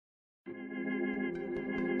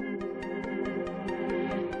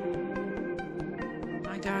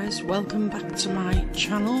guys, welcome back to my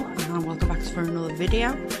channel and welcome back for another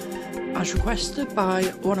video. As requested by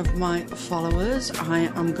one of my followers, I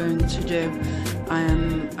am going to do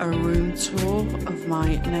a room tour of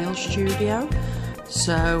my nail studio.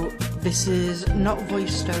 So this is not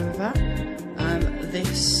voiced over,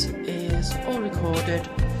 this is all recorded.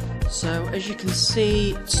 So as you can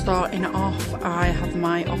see, starting off, I have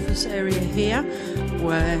my office area here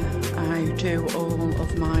where I do all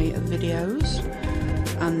of my videos,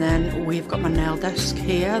 and then we've got my nail desk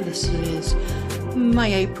here. This is my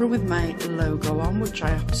apron with my logo on, which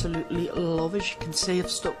I absolutely love. As you can see,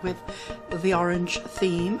 I've stuck with the orange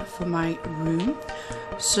theme for my room.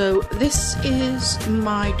 So this is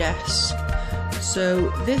my desk.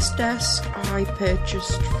 So this desk I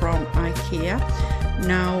purchased from IKEA.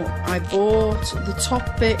 Now, I bought, the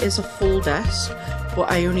top bit is a full desk, but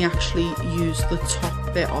I only actually used the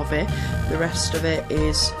top bit of it. The rest of it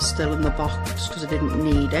is still in the box because I didn't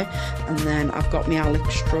need it. And then I've got my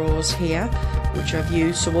Alex drawers here, which I've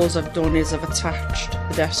used. So all I've done is I've attached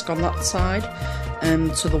the desk on that side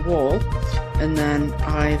to the wall, and then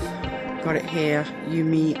I've got it here,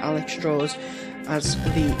 Yumi Alex drawers, as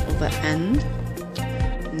the other end.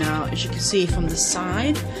 Now, as you can see from the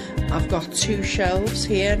side, I've got two shelves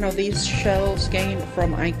here. Now these shelves came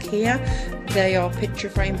from IKEA. They are picture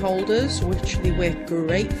frame holders, which they work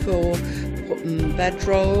great for putting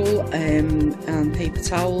bedroll and paper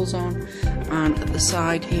towels on. And at the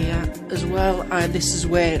side here as well, this is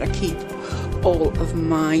where I keep all of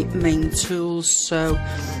my main tools. So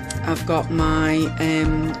I've got my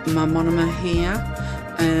monomer here,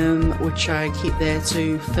 which I keep there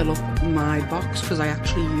to fill up my box because I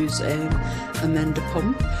actually use a mender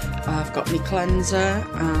pump. I've got my cleanser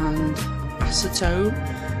and acetone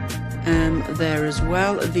there as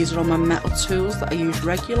well. These are all my metal tools that I use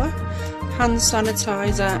regular. Hand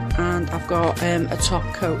sanitizer, and I've got a top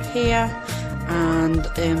coat here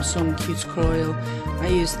and some cuticle oil. I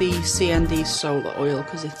use the CND solar oil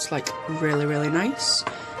because it's like really nice.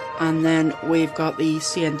 And then we've got the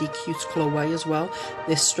CND cuticle away as well.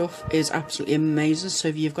 This stuff is absolutely amazing. So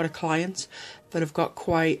if you've got a client that have got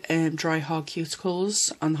quite dry, hard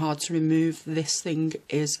cuticles and hard to remove, this thing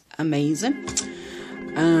is amazing.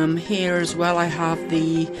 Here as well I have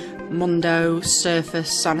the Mundo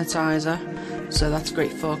surface sanitizer, so that's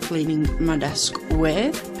great for cleaning my desk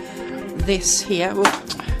with. This here,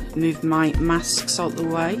 move my masks out the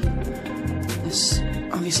way. This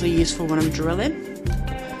obviously useful when I'm drilling.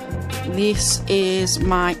 This is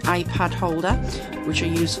my iPad holder, which I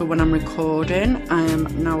use for when I'm recording.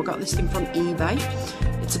 Now I got this thing from eBay.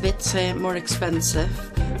 It's a bit more expensive.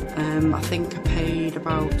 I think I paid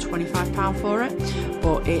about £25 for it,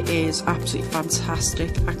 but it is absolutely fantastic.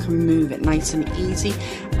 I can move it nice and easy,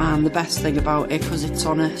 and the best thing about it, because it's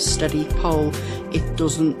on a steady pole, it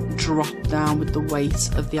doesn't drop down with the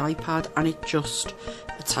weight of the iPad, and it just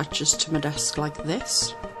attaches to my desk like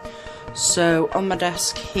this. So on my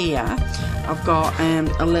desk here, I've got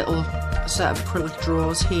a little set of acrylic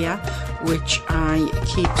drawers here, which I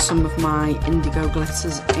keep some of my indigo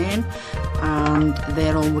glitters in, and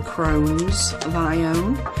they're all the chromes that I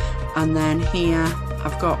own. And then here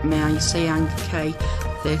I've got my Sayang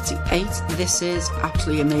K38. This is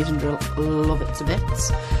absolutely amazing drill, love it to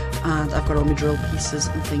bits. And I've got all my drill pieces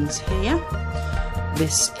and things here.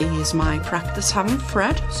 This is my practice hand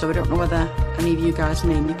thread, so I don't know whether any of you guys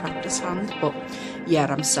name me practice hand, but yeah,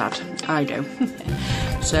 I'm sad, I do.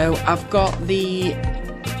 So I've got the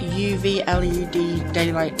UV LED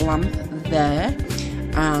daylight lamp there,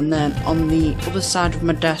 and then on the other side of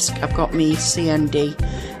my desk I've got my CND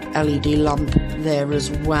LED lamp there as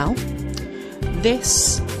well.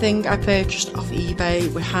 This thing I purchased off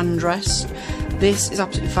eBay with hand rest. This is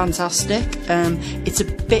absolutely fantastic. It's a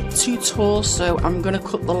bit too tall, so I'm going to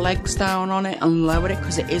cut the legs down on it and lower it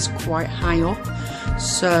because it is quite high up.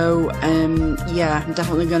 So yeah, I'm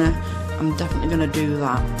definitely gonna do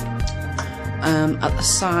that. At the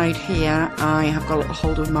side here, I have got a little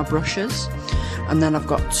holder with my brushes, and then I've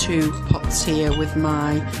got two pots here with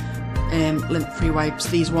my lint-free wipes.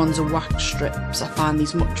 These ones are wax strips. I find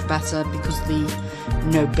these much better because the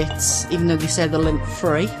no bits, even though they say they're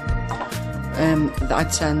lint-free.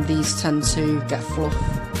 These tend to get fluff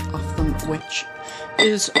off them, which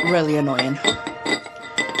is really annoying.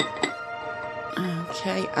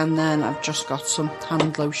 Okay, and then I've just got some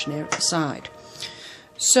hand lotion here at the side.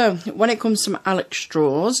 So when it comes to my acrylic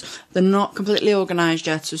straws, they're not completely organised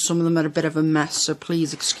yet, so some of them are a bit of a mess, so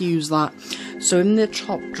please excuse that. So in the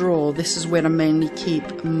top drawer, this is where I mainly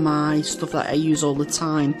keep my stuff that I use all the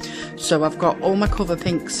time. So I've got all my cover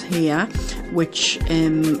pinks here, which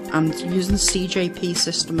I'm using the CJP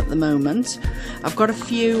system at the moment. I've got a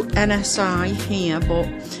few NSI here, but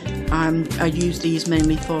I use these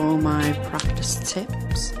mainly for my practice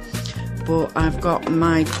tips. But I've got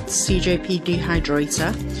my CJP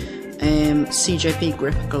dehydrator, CJP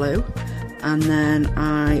grip glue, and then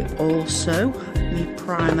I also, my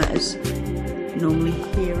primer is normally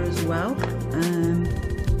here as well.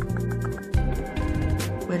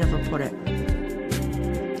 Where have I put it?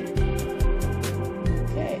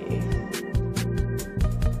 Okay.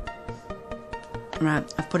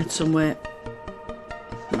 Right, I've put it somewhere.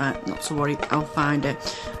 Right, not to worry, I'll find it.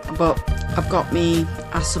 But I've got me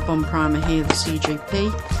acid bomb primer here, the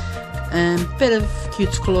CJP. Bit of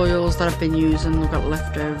cuticle oils that I've been using, I've got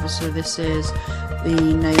left over. So this is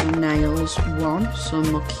the Nails one,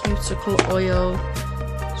 some more cuticle oil,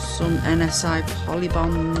 some NSI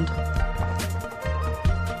Polybond,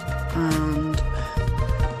 and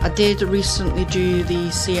I did recently do the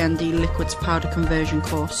CND liquids powder conversion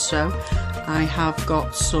course, so I have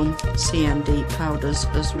got some CND powders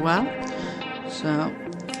as well. So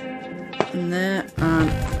in there, and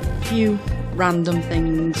a few random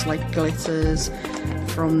things like glitters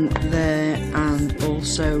from there, and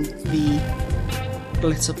also the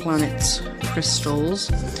Glitter Planet crystals.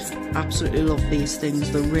 Absolutely love these things,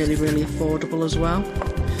 they're really affordable as well,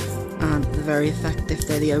 and they're very effective.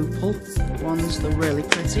 They're the opal ones, they're really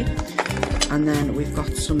pretty. And then we've got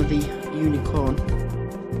some of the unicorn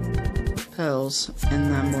pearls in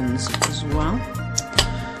them ones as well.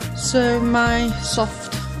 So my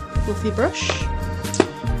soft fluffy brush,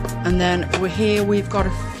 and then we've got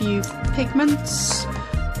a few pigments,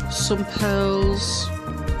 some pearls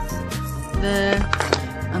there,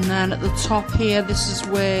 and then at the top here, this is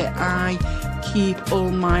where I keep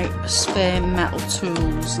all my spare metal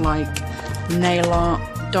tools like nail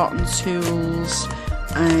art, dotting tools,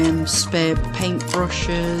 spare paint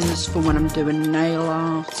brushes for when I'm doing nail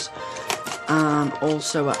art, and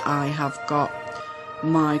also I have got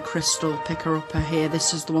my crystal picker upper here.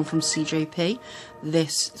 This is the one from CJP.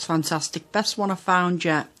 This is fantastic, best one I found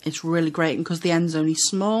yet. It's really great, and because the end's only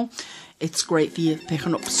small, it's great for you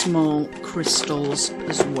picking up small crystals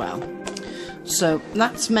as well. So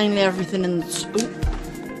that's mainly everything in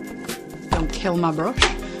the don't kill my brush.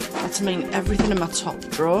 That's mainly everything in my top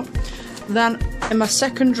drawer. Then in my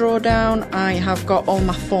second drawer down, I have got all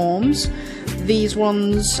my forms. These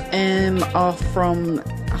ones are from,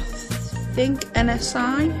 I think,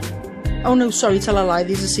 NSI. Oh no, sorry, tell a lie,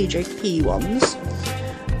 these are CJP ones.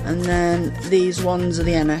 And then these ones are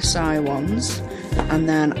the NSI ones. And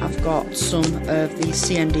then I've got some of the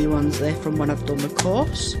CND ones there from when I've done the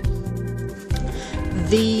course.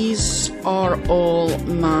 These are all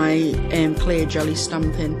my clear jelly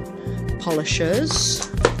stamping polishers.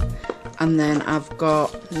 And then I've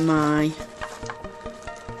got my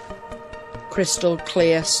crystal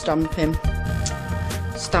clear stamper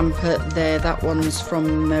there, that one's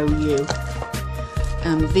from MoU.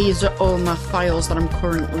 These are all my files that I'm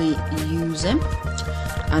currently using.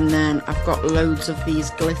 And then I've got loads of these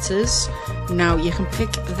glitters. Now you can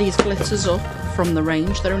pick these glitters up from the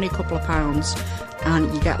range, they're only a couple of pounds,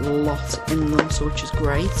 and you get a lot in them, so which is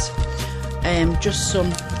great. Just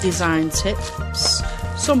some design tips,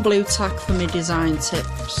 some blue tack for my design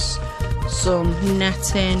tips, some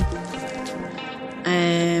netting.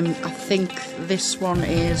 I think this one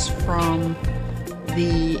is from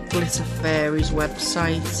the Glitter Fairies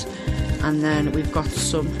website, and then we've got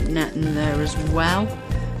some netting there as well.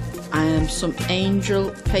 Some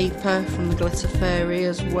angel paper from the Glitter Fairy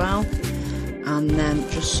as well, and then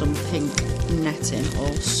just some pink netting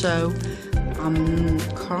also.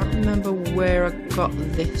 Can't remember where I got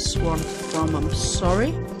this one from, I'm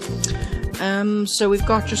sorry. So we've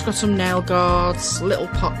just got some nail guards, little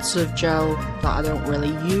pots of gel that I don't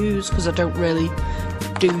really use because I don't really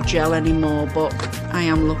do gel anymore, but I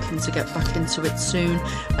am looking to get back into it soon.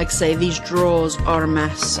 Like I say, these drawers are a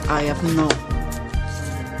mess. I have not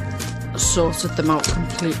sorted them out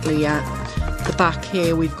completely yet. The back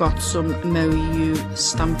here we've got some MoU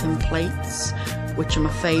stamping plates, which are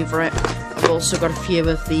my favourite. I've also got a few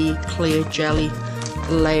of the clear jelly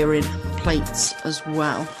layering plates as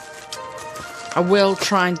well. I will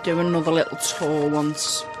try and do another little tour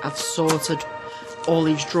once I've sorted all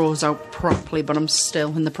these drawers out properly, but I'm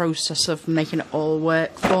still in the process of making it all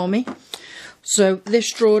work for me. So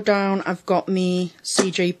this drawer down, I've got me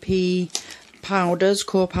CJP powders,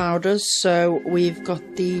 core powders. So we've got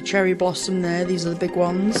the cherry blossom there, these are the big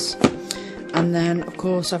ones. And then of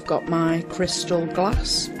course I've got my crystal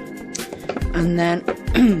glass. And then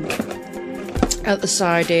at the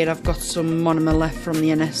side here I've got some monomer left from the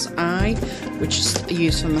NSI, which is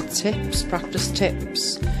used for my tips, practice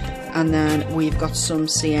tips. And then we've got some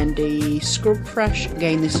CND Scrub Fresh.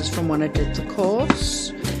 Again, this is from when I did the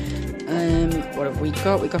course. What have we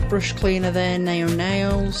got? We've got brush cleaner there, Neo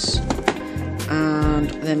Nails. And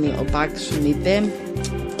then the little bags from the bin.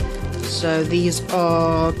 So these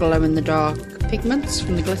are glow in the dark pigments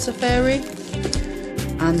from the Glitter Fairy.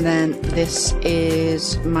 And then this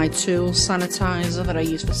is my tool sanitizer that I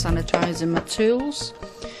use for sanitizing my tools.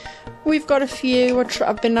 We've got a few.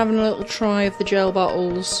 I've been having a little try of the gel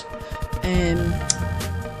bottles.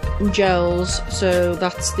 Gels, so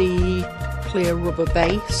that's the clear rubber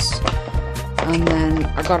base, and then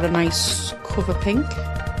I got a nice cover pink,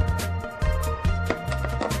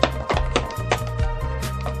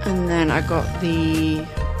 and then I got the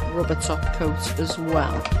rubber top coat as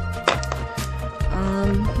well.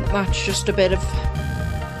 That's just a bit of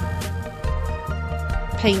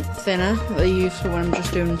paint thinner that I use for when I'm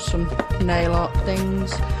just doing some nail art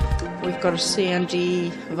things. We've got a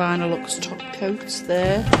CND Vinylux top coat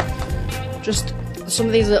there. Just some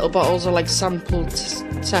of these little bottles are like sample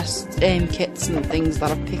test kits and things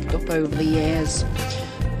that I've picked up over the years.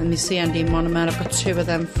 And the CND monomer, I've got 2 of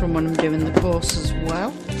them from when I'm doing the course as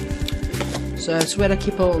well. So it's where I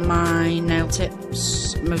keep all my nail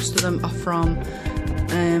tips. Most of them are from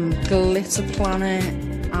Glitter Planet,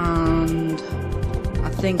 and I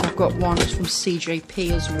think I've got one from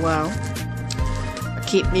CJP as well.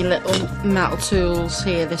 Keep me little metal tools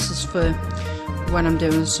here. This is for when I'm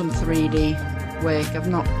doing some 3D work. I've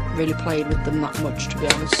not really played with them that much, to be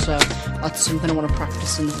honest, so that's something I want to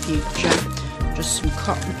practice in the future. Just some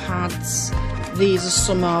cotton pads. These are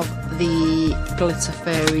some of the Glitter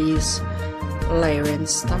Fairies layering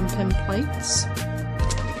stamping plates,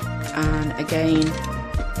 and again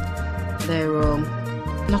they're all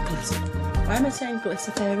not glitter. Why am I saying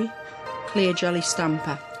Glitter Fairy? Clear jelly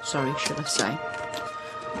stamper, sorry, should I say.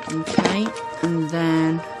 Okay, and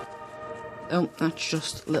then, oh, that's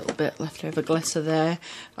just a little bit leftover glitter there.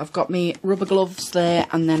 I've got my rubber gloves there,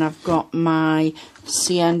 and then I've got my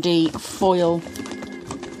CND foil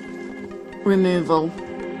removal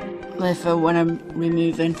there for when I'm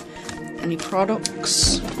removing any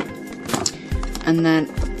products. And then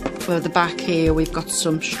for the back here we've got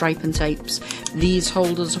some striping tapes. These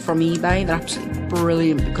holders are from eBay. They're absolutely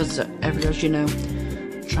brilliant because, as you know,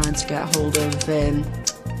 trying to get a hold of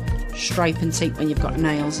striping tape when you've got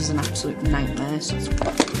nails is an absolute nightmare. So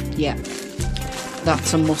yeah,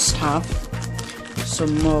 that's a must-have.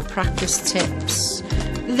 Some more practice tips.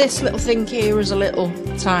 This little thing here is a little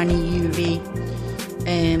tiny UV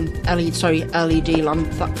LED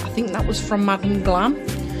lamp. I think that was from Madam Glam.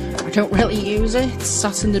 I don't really use it. It's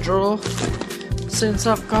sat in the drawer since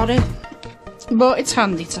I've got it, but it's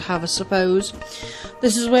handy to have, I suppose.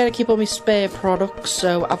 This is where I keep all my spare products.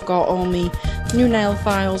 So I've got all my new nail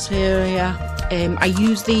files here. I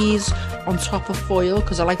use these on top of foil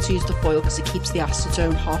because I like to use the foil because it keeps the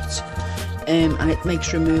acetone hot, and it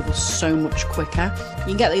makes removal so much quicker. You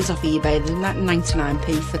can get these off eBay. They're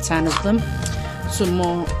 99p for 10 of them. Some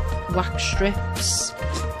more wax strips,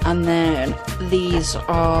 and then these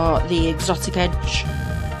are the Exotic Edge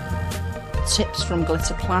tips from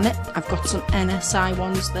Glitter Planet. I've got some NSI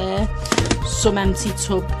ones there, some empty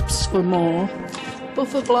tubs for more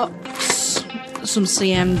buffer blocks, some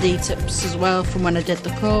CMD tips as well from when I did the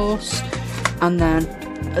course, and then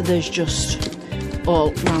there's just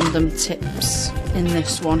all random tips in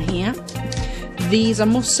this one here. These, I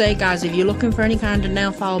must say guys, if you're looking for any kind of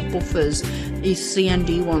nail file buffers, these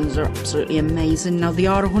CND ones are absolutely amazing. Now they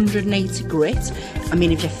are 180 grit. I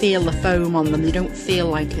mean, if you feel the foam on them, they don't feel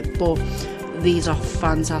like it, but these are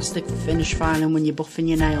fantastic for finish filing when you're buffing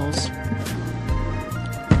your nails.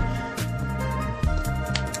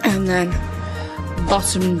 And then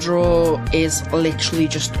bottom drawer is literally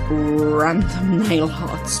just random nail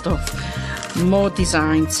art stuff. More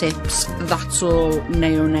design tips. That's all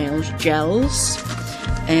Neo Nails gels,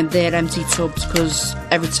 and they're empty tubs because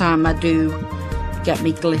every time I do get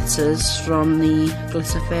me glitters from the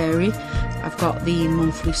Glitter Fairy, I've got the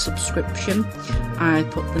monthly subscription. I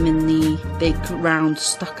put them in the big round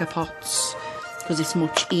stacker pots because it's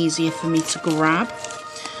much easier for me to grab.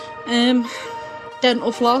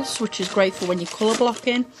 Dental floss, which is great for when you're colour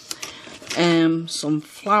blocking. Some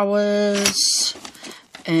flowers,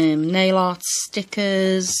 nail art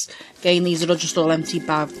stickers. Again, these are just all empty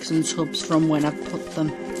bags and tubs from when I put them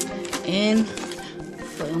in.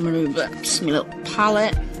 For I'll move that's my little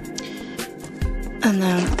palette. And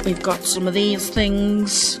then we've got some of these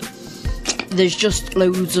things. There's just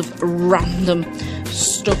loads of random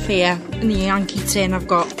stuff here. In the Yankee tin I've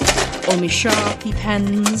got all my Sharpie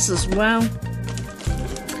pens as well.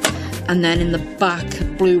 And then in the back,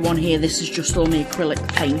 blue one here, this is just all my acrylic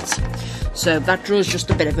paint. So that draw's just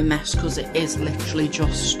a bit of a mess because it is literally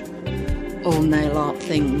just all nail art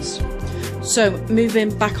things. So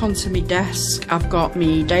moving back onto my desk, I've got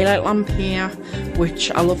my daylight lamp here, which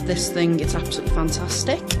I love this thing, it's absolutely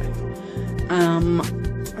fantastic.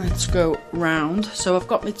 Let's go round. So I've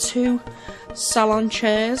got my 2 salon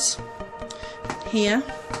chairs here.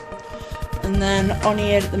 And then on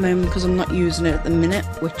here at the moment, because I'm not using it at the minute,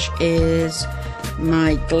 which is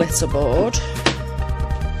my glitter board.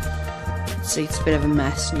 See, it's a bit of a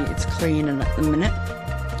mess, it's cleaning at the minute.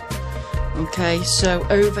 Okay, so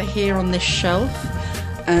over here on this shelf,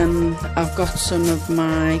 I've got some of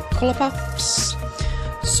my colour pops,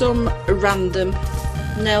 some random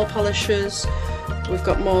nail polishers. We've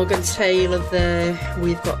got Morgan Taylor there,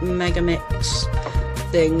 we've got Mega Mix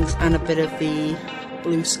things, and a bit of the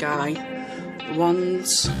Blue Sky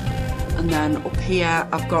ones. And then up here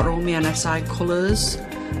I've got all my NSI colours.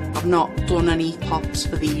 I've not done any pops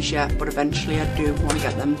for these yet, but eventually I do want to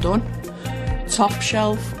get them done. Top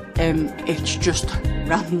shelf, it's just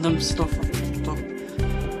random stuff I've picked up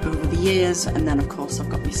over the years, and then of course I've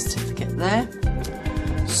got my certificate there.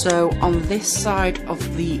 So on this side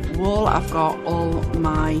of the wall I've got all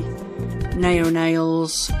my Neo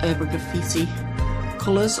Nails Urban Graffiti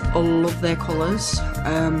colours. I love their colours.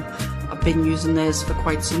 I've been using theirs for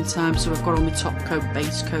quite some time, so I've got all my top coat,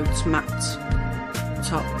 base coats, matte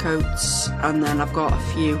top coats, and then I've got a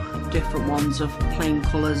few different ones of plain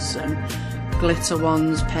colours and glitter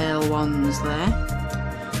ones, pale ones there.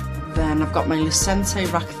 Then I've got my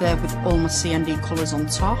Lucente rack there with all my CND colours on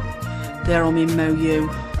top. They're all my Moyu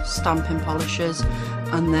stamping polishers,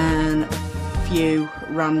 and then a few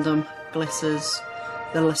random glitters,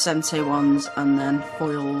 the Lucente ones, and then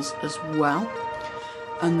foils as well.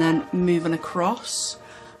 And then moving across,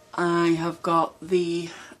 I have got the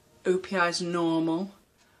OPI's normal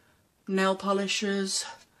nail polishers,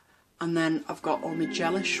 and then I've got all my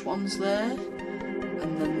gelish ones there,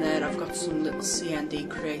 and then there I've got some little CND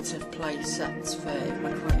creative play sets for if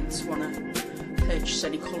my clients want to purchase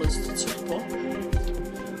any colours to top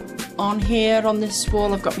up. On here on this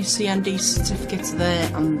wall I've got my CND certificates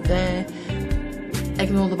there and there.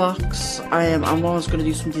 Ignore the box. I was going to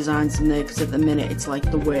do some designs in there because at the minute it's like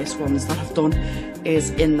the worst ones that I've done is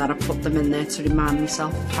in that I put them in there to remind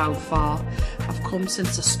myself of how far I've come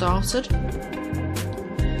since I started.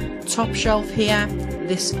 Top shelf here,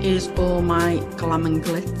 this is all my Glam and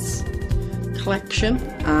Glitz collection.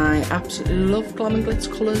 I absolutely love Glam and Glitz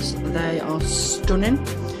colours, they are stunning.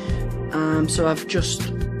 So I've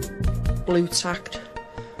just blue tacked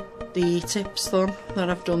the tips done that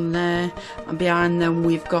I've done there, and behind them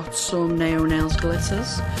we've got some Neo Nails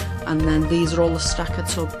glitters, and then these are all the stacker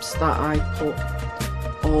tubs that I put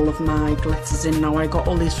all of my glitters in. Now I got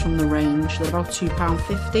all these from the range, they're about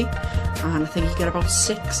 £2.50 and I think you get about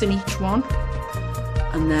 6 in each one.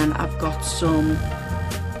 And then I've got some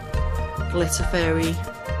Glitter Fairy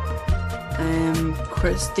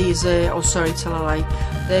these are, oh sorry, tell a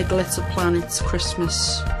lie, they're Glitter Planets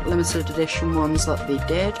Christmas limited edition ones that they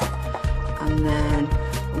did. And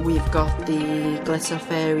then we've got the Glitter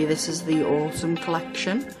Fairy, this is the autumn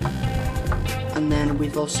collection, and then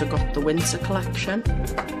we've also got the winter collection,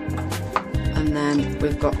 and then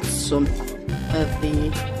we've got some of the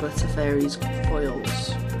Glitter Fairies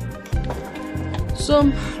foils.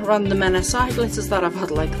 Some random NSI glitters that I've had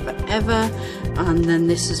like forever, and then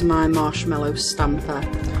this is my marshmallow stamper,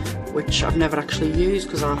 which I've never actually used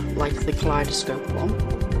because I like the kaleidoscope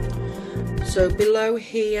one. So below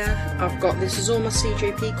here I've got, this is all my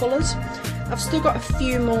CJP colours. I've still got a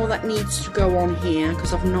few more that needs to go on here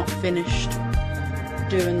because I've not finished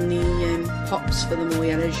doing the pops for them all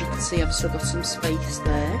yet. As you can see, I've still got some space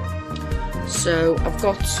there. So I've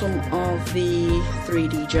got some of the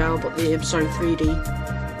 3D gel, but the, sorry, 3D,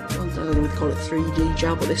 I don't know if we call it 3D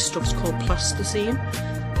gel, but this stuff's called plasticine.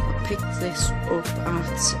 I picked this up at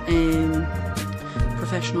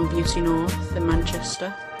Professional Beauty North in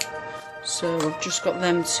Manchester. So I've just got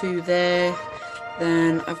them two there.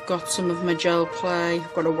 Then I've got some of my gel play,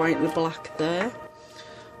 I've got a white and a black there.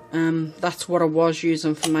 That's what I was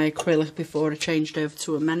using for my acrylic before I changed over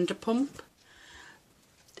to a Mender pump.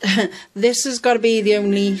 This has got to be the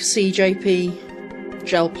only CJP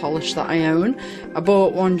gel polish that I own. I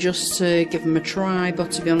bought one just to give them a try, but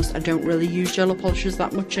to be honest I don't really use gel polishes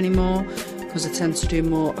that much anymore. because I tend to do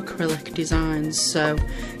more acrylic designs. So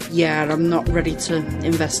yeah, I'm not ready to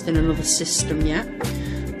invest in another system yet.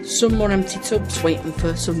 Some more empty tubs waiting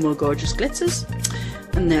for some more gorgeous glitters,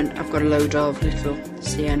 and then I've got a load of little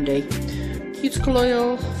CND cuticle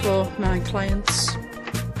oil for my clients,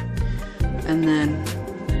 and then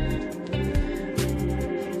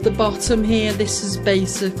the bottom here, this is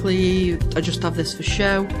basically, I just have this for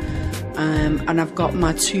show, and I've got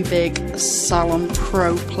my 2 big Salon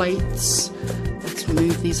Pro plates. Let's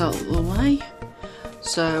move these out of the way.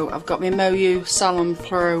 So I've got my Moyu Salon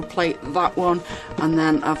Pro plate, that one, and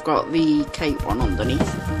then I've got the Kate one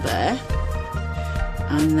underneath there.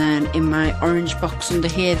 And then in my orange box under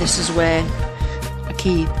here, this is where I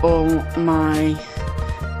keep all my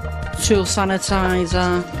tool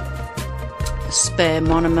sanitizer, spare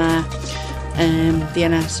monomer, the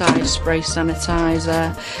NSI spray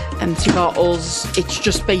sanitizer, empty bottles. It's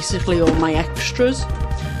just basically all my extras,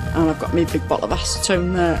 and I've got my big bottle of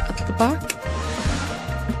acetone there at the back.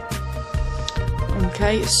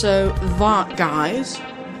 Okay, so that, guys,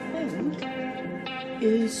 I think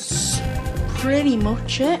is pretty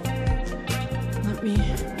much it. Let me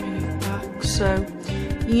move back. So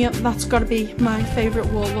yep, that's got to be my favourite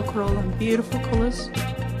wall look, all them beautiful colours.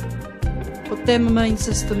 But they're my main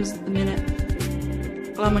systems at the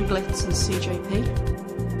minute. Glam and Glitz and CJP.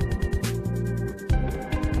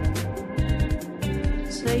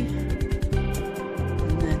 See?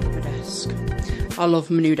 And then my desk. I love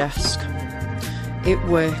my new desk. It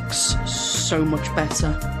works so much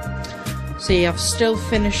better. See, I'm still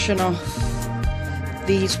finishing off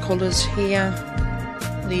these colours here.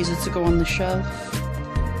 These are to go on the shelf.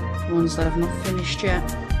 Ones that I've not finished yet.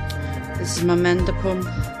 This is my mender pump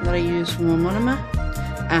that I use for my monomer.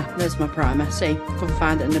 Ah, there's my primer. See, couldn't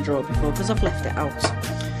find it in the drawer before because I've left it out.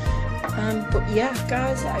 But yeah,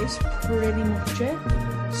 guys, that is pretty much it.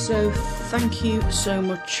 So thank you so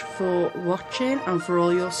much for watching and for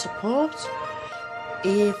all your support.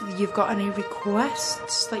 If you've got any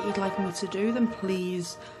requests that you'd like me to do, then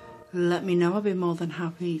please let me know. I'll be more than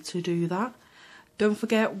happy to do that. Don't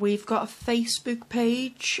forget, we've got a Facebook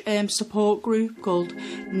page, support group called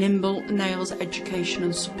Nimble Nails Education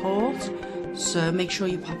and Support. So make sure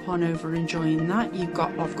you pop on over and join that.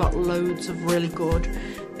 I've got loads of really good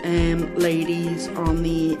ladies on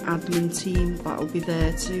the admin team that'll be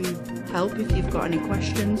there to help if you've got any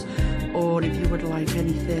questions, or if you would like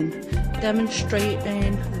anything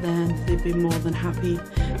demonstrating, then they'd be more than happy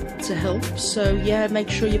to help. So yeah, make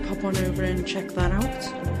sure you pop on over and check that out.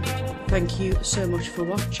 Thank you so much for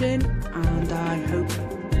watching, and I hope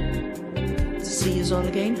to see you all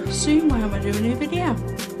again soon when I do a new video.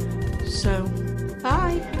 So